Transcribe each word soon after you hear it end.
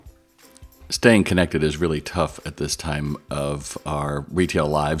Staying connected is really tough at this time of our retail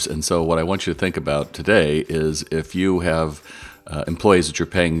lives. And so, what I want you to think about today is if you have employees that you're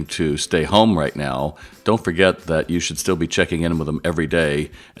paying to stay home right now, don't forget that you should still be checking in with them every day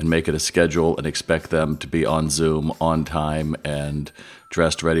and make it a schedule and expect them to be on Zoom on time and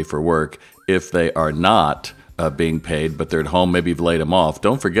dressed ready for work. If they are not being paid, but they're at home, maybe you've laid them off,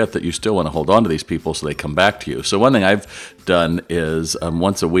 don't forget that you still want to hold on to these people so they come back to you. So one thing I've done is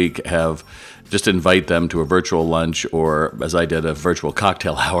once a week have just invite them to a virtual lunch, or as I did, a virtual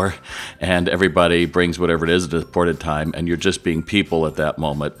cocktail hour, and everybody brings whatever it is at a appointed time, and you're just being people at that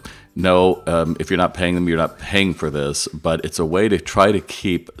moment. No, if you're not paying them, you're not paying for this, but it's a way to try to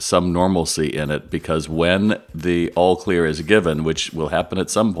keep some normalcy in it, because when the all clear is given, which will happen at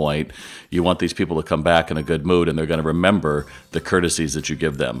some point, you want these people to come back in a good mood, and they're going to remember the courtesies that you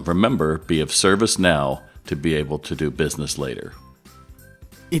give them. Remember, be of service now to be able to do business later.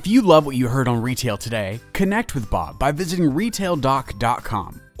 If you love what you heard on Retail Today, connect with Bob by visiting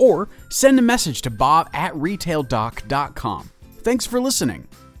retaildoc.com or send a message to bob@retaildoc.com. Thanks for listening.